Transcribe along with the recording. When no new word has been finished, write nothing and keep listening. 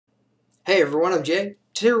Hey everyone, I'm Jay.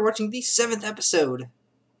 Today we're watching the 7th episode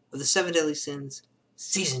of the 7 Deadly Sins,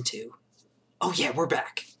 Season 2. Oh yeah, we're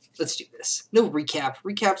back. Let's do this. No recap.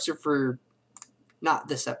 Recaps are for not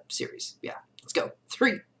this series. Yeah, let's go.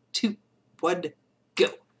 3, 2, 1, go.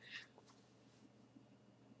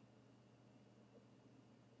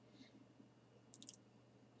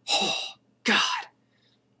 Oh, God.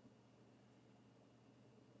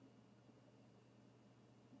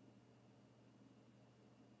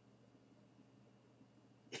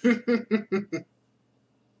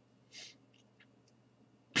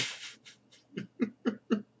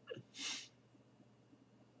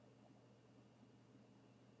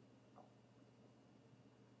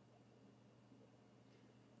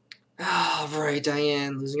 Oh, right,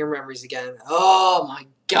 Diane, losing her memories again. Oh my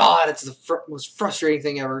God, it's the most frustrating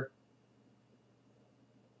thing ever.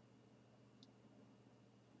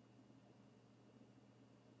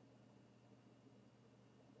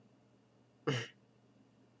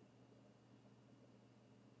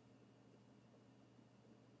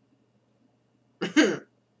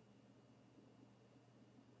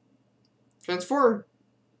 Transform.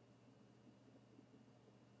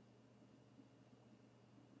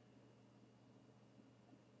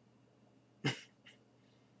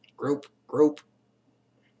 Grope, grope.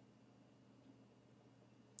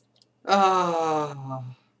 Ah.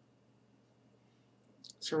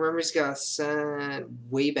 So memories got sent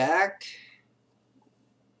way back.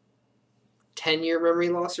 10-year memory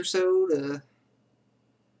loss or so to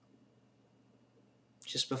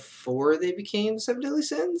just before they became Seven Deadly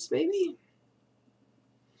Sins, maybe?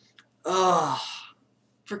 Ugh.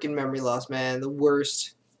 Freaking memory loss, man. The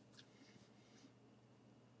worst.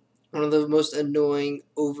 One of the most annoying,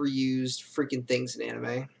 overused freaking things in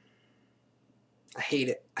anime. I hate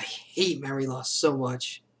it. I hate memory loss so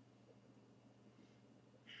much.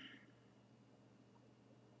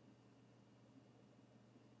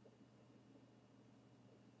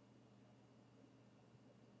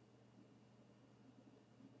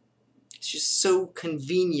 It's just so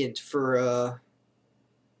convenient for,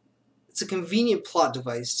 it's a convenient plot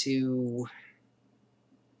device to,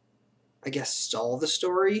 I guess, stall the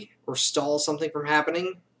story or stall something from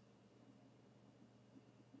happening.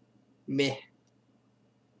 Meh.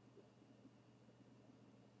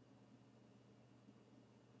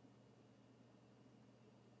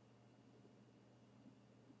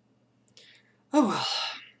 Oh well.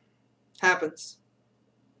 Happens.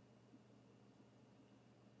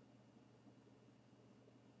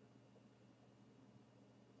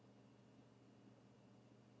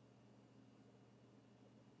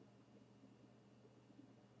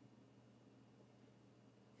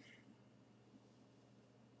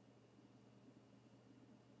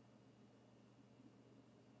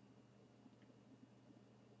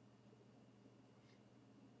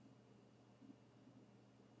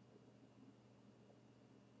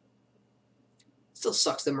 Still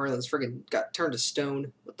sucks that Merlin's friggin' got turned to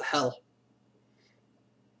stone. What the hell?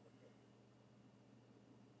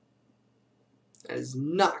 That is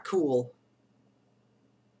not cool.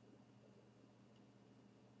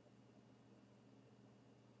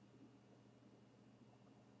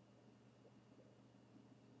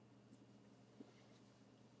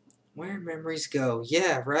 Where memories go?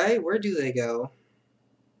 Yeah, right? Where do they go?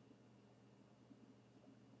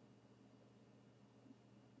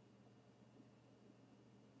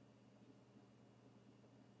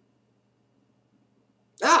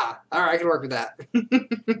 Ah! Alright, I can work with that.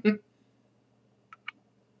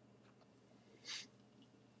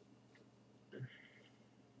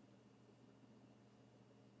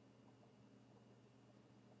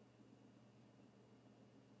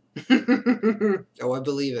 Oh, I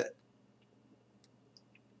believe it.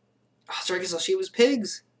 Oh, so I guess all she was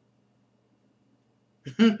pigs.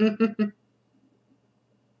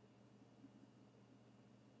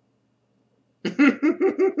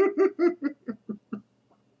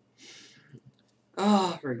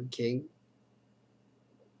 Oh, freaking king.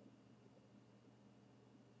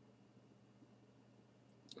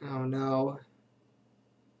 Oh no.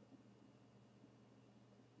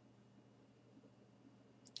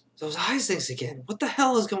 Those eyes things again. What the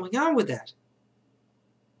hell is going on with that?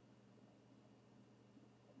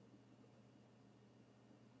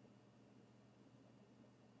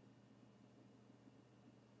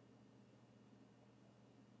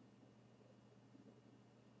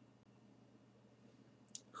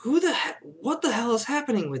 What the hell is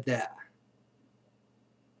happening with that?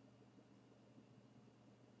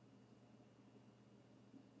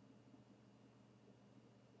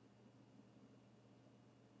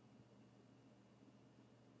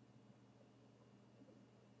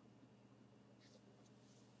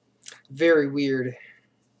 Very weird.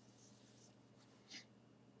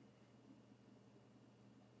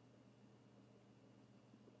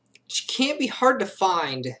 She can't be hard to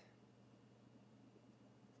find.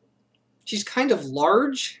 She's kind of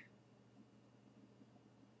large.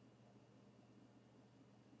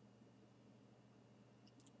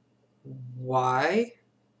 Why?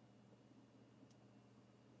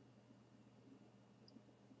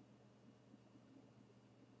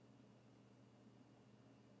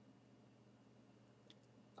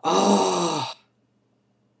 Oh.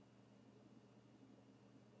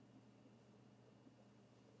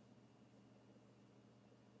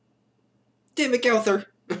 Damn it, Gowther.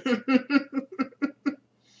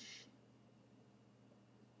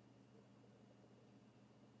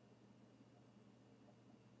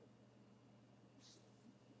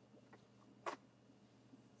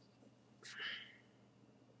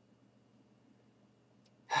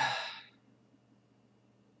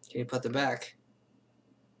 Can you put them back?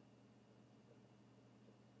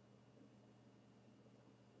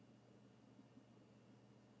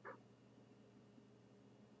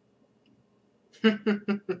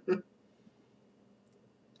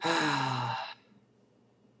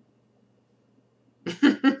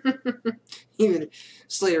 Even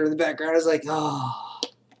Slater in the background is like, oh.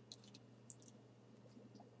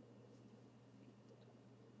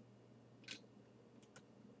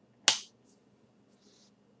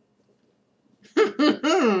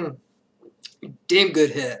 Damn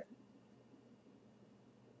good hit.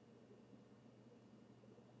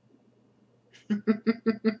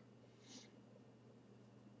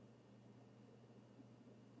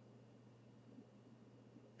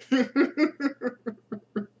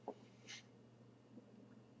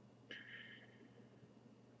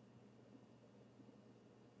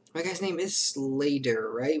 My guy's name is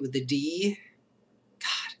Slater, right? With the D?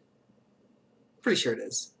 God. Pretty sure it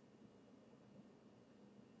is.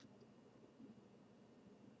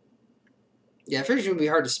 Yeah, I figured it's going to be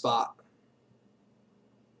hard to spot.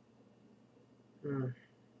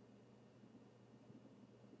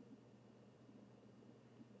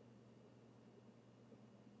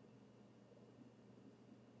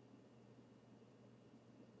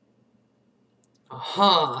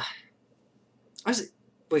 Uh-huh.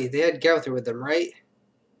 Wait, they had Gowther with them, right?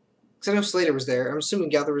 Because I know Slater was there. I'm assuming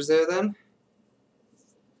Gowther was there then.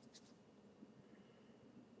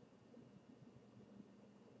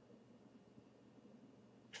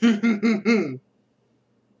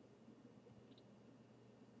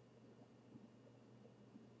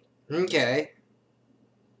 Okay.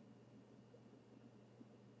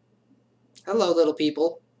 Hello, little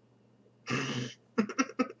people.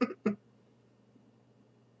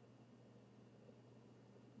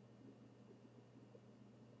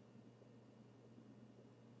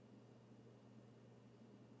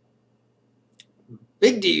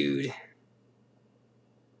 Big dude.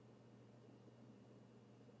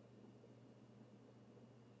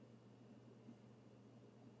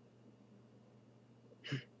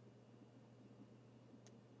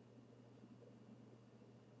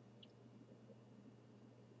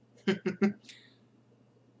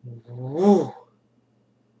 Whoa.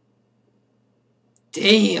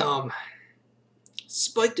 Damn.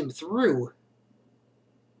 Spiked him through.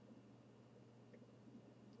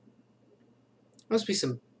 Must be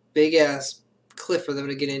some big ass cliff for them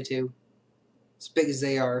to get into. As big as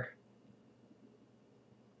they are.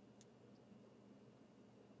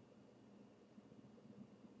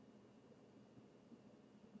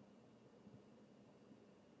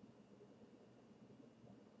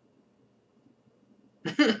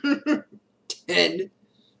 Ten.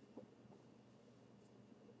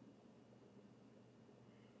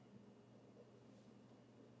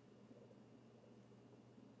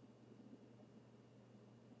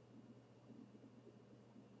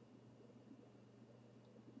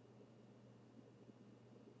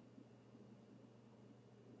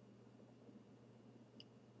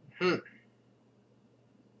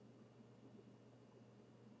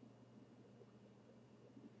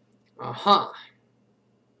 Uh-huh.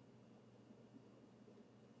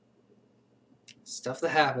 Stuff that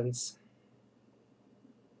happens.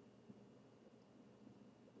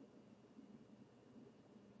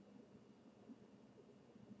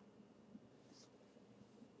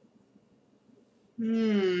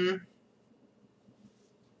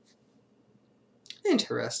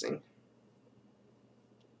 Interesting.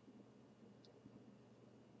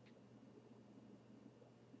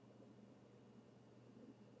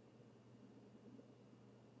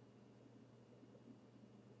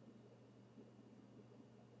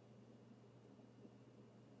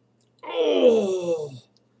 Oh!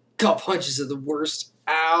 Gut punches are the worst.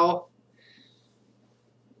 Ow.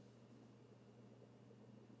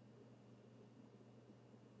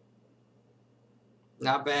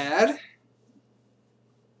 Not bad.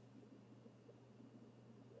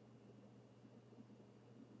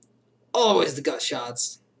 Always the gut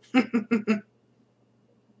shots.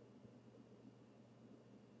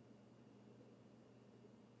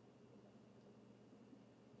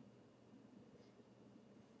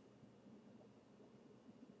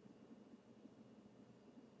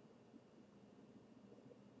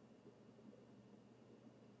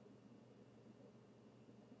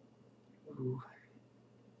 Ooh.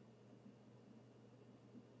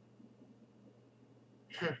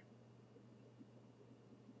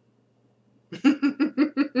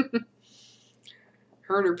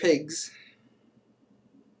 Her and her pigs.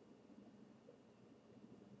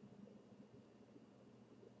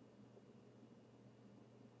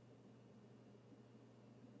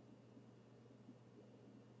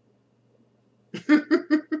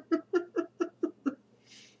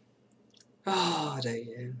 Oh,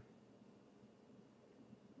 Diane.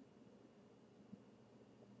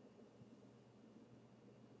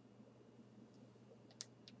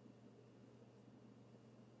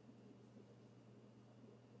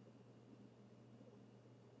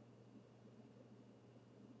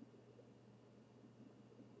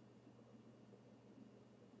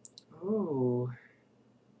 Oh.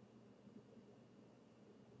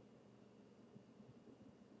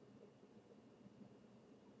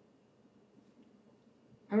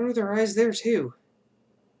 I wonder if their eyes there too.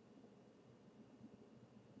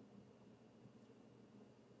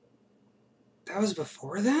 That was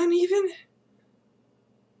before then, even?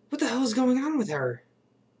 What the hell is going on with her?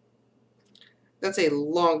 That's a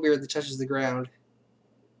long beard that touches the ground.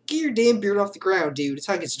 Get your damn beard off the ground, dude. It's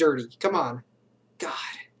how it gets dirty. Come on. God.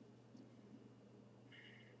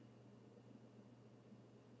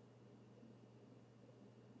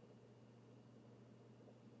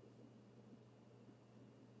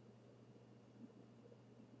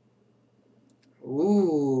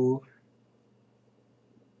 Ooh.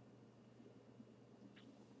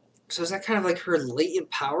 So is that kind of like her latent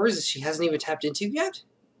powers that she hasn't even tapped into yet?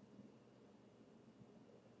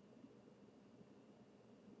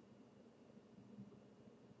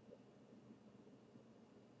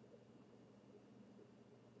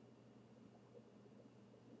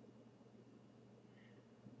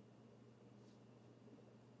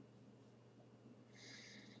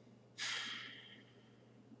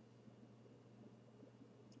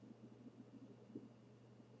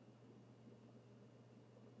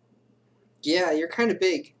 Yeah, you're kind of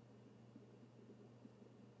big.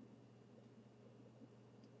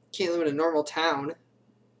 Can't live in a normal town.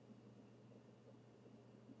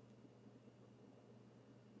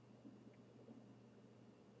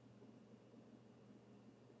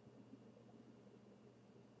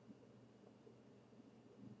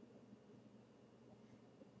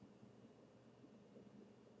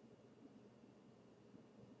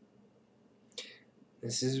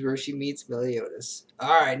 This is where she meets Meliodas.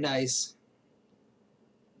 Alright, nice.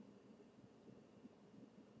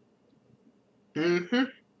 Mm-hmm.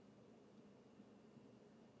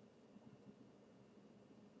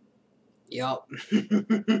 Yup.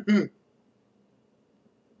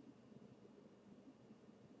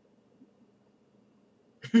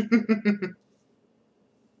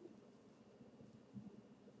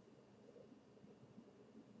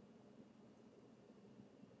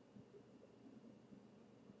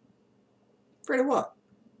 Afraid of what?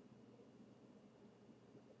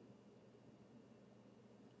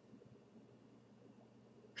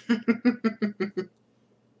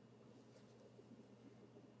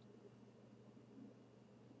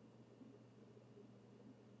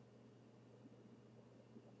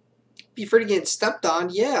 Be afraid of getting stepped on,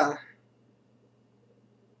 yeah.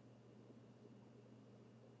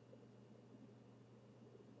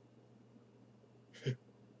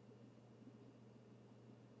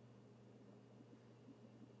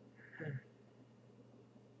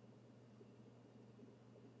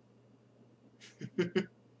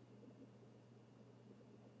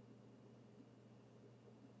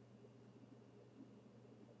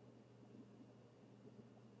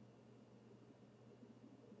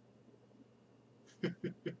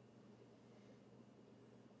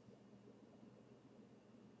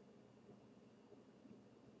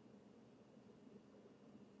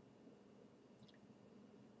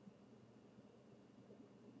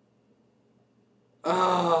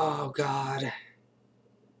 Oh, God.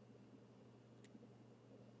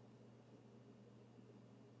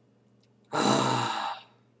 Ah.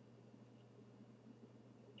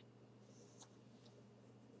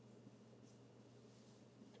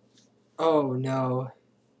 Oh, no.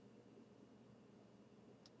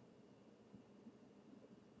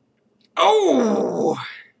 Oh!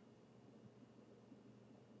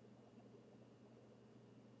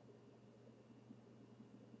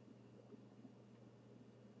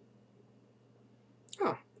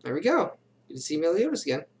 Oh, there we go. You can see Meliodas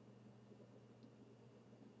again.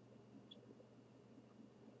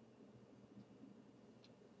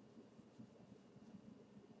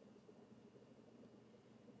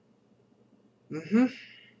 Mm-hmm.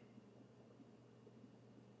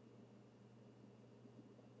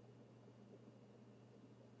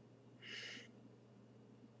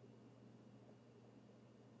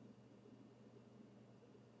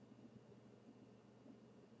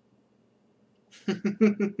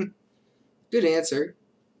 Good answer.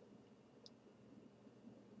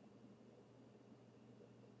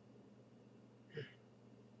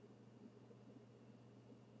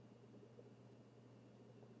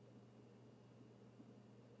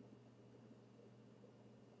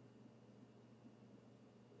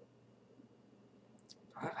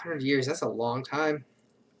 $500, that's a long time.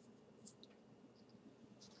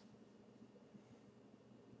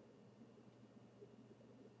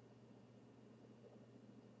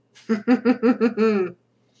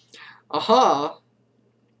 Aha.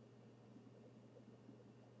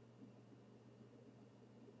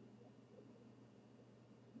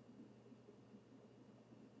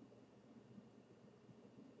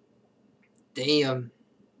 Damn.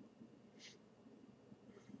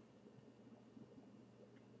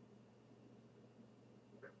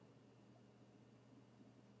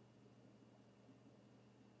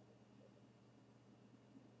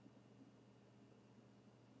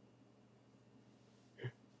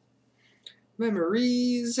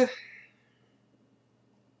 Memories.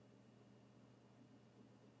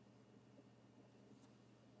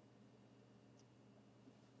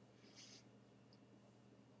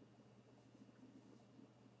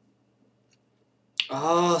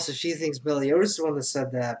 Oh, so she thinks Meliodas is the one that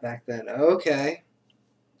said that back then. Okay.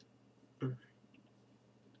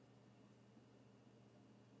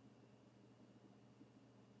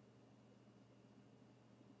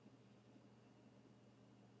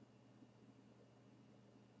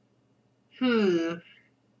 Hmm.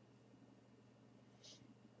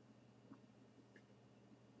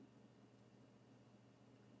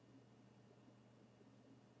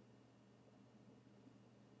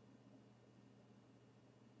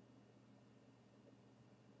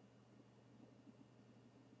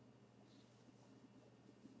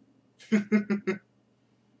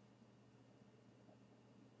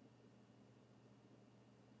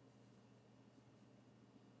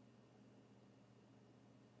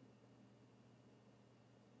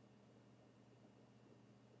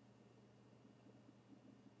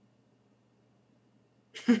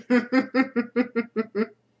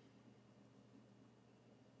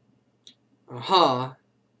 Uh-huh.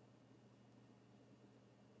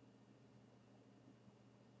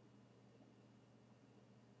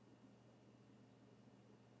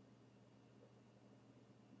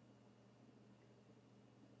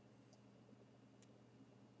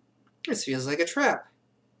 This feels like a trap.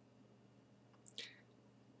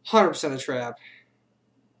 100% a trap.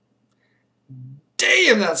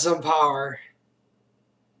 Damn, that's some power.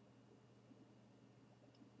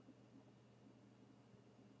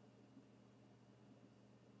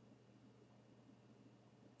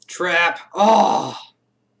 Trap. Oh.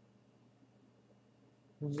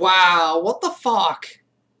 Wow, what the fuck?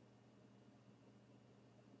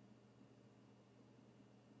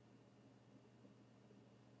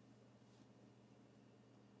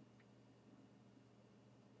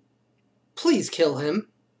 Please kill him.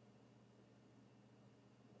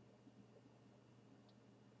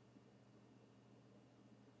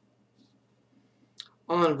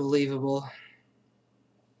 Unbelievable.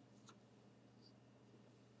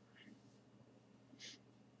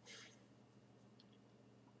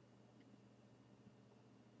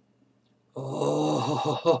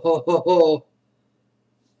 Oh.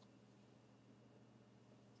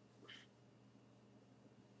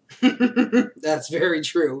 That's very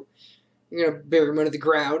true. You're gonna bury him under the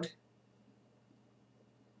ground.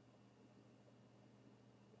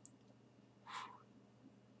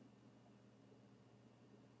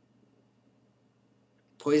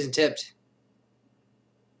 Poison tipped.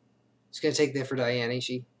 She's gonna take that for Diane, ain't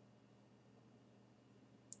she?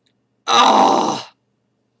 Oh!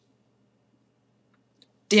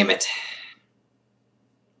 Damn it.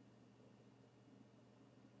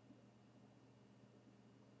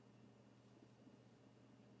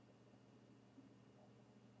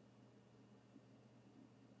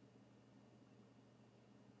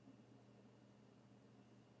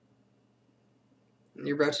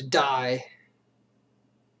 You're about to die.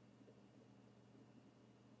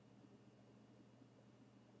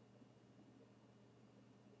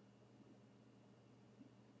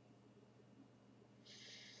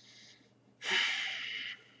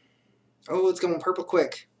 Oh, it's going purple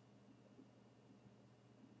quick.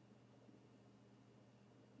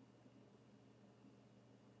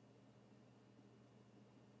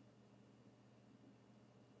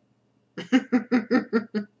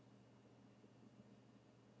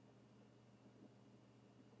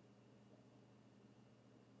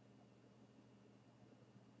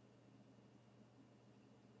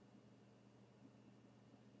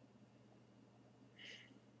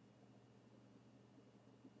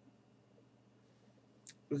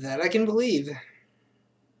 That I can believe.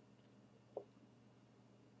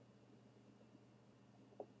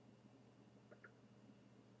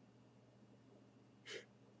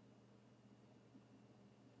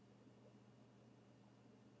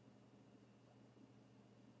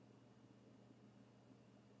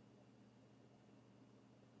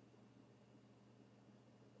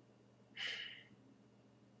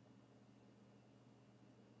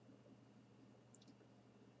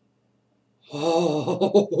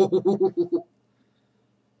 Oh.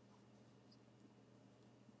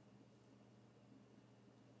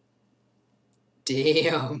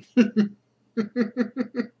 Damn.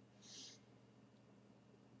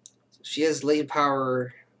 She has latent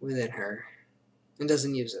power within her and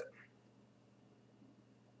doesn't use it.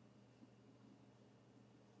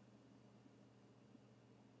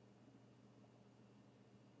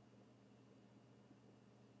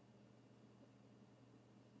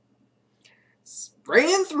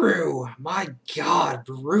 Ran through. My God,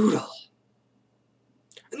 brutal.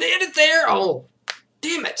 And they ended there. Oh,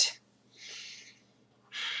 damn it.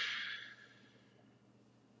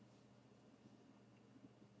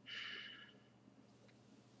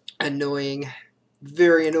 Annoying.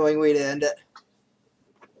 Very annoying way to end it.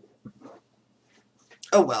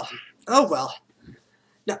 Oh well. Oh well.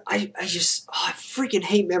 No, I freaking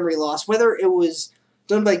hate memory loss. Whether it was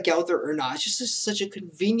done by Gouther or not, it's just such a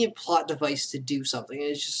convenient plot device to do something.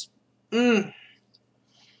 It's just,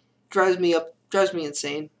 drives me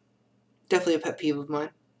insane. Definitely a pet peeve of mine.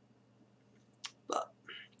 But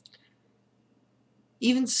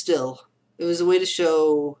even still, it was a way to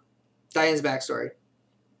show Diane's backstory.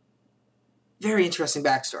 Very interesting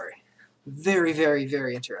backstory. Very, very,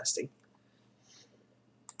 very interesting.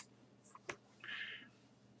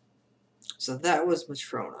 So that was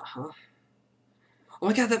Matrona, huh? Oh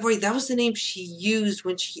my God, that was the name she used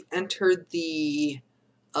when she entered the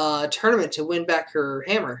tournament to win back her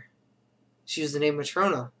hammer. She used the name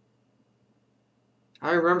Matrona.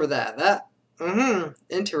 I remember that.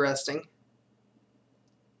 Interesting.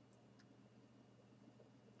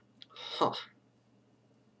 Huh.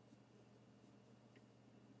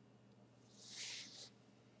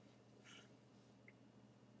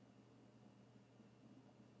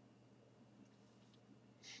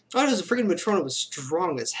 Oh, it was a freaking Matrona was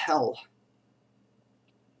strong as hell.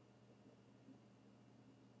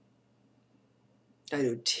 I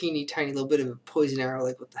do a teeny tiny little bit of a poison arrow,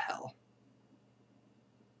 like what the hell?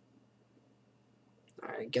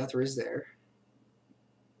 Alright, Guthrie is there.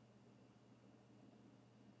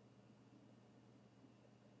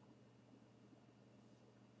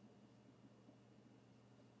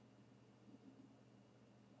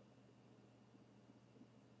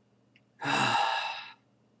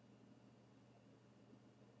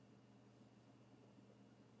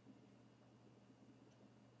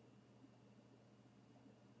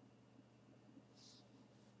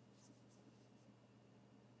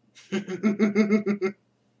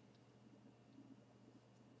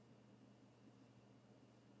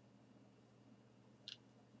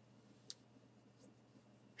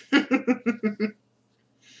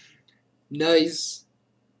 Nice.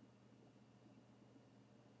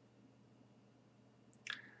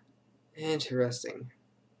 Interesting.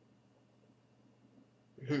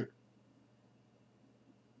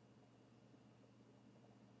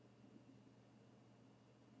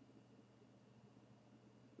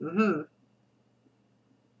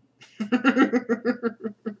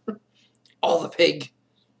 All the pig.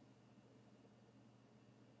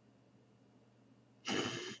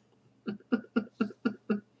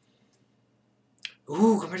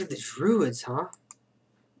 Ooh, compared to the druids, huh?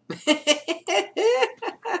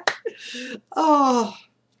 Oh.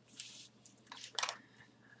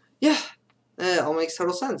 Yeah, that all makes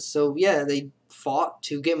total sense. So, yeah, they fought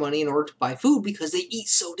to get money in order to buy food because they eat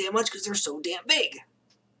so damn much because they're so damn big.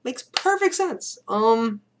 Makes perfect sense.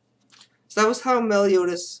 So that was how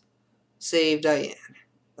Meliodas saved Diane.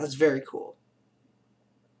 That's very cool.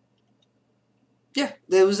 Yeah,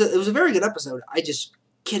 it was a very good episode. I just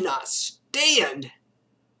cannot stand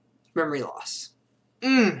memory loss.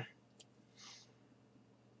 But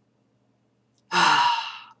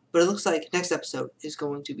it looks like next episode is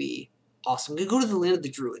going to be awesome. We go to the land of the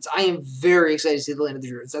druids. I am very excited to see the land of the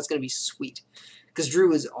druids. That's going to be sweet. Because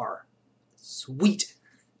druids are sweet.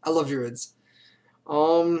 I love druids.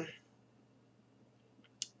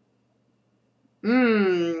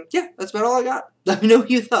 Yeah, that's about all I got. Let me know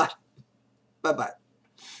what you thought. Bye-bye.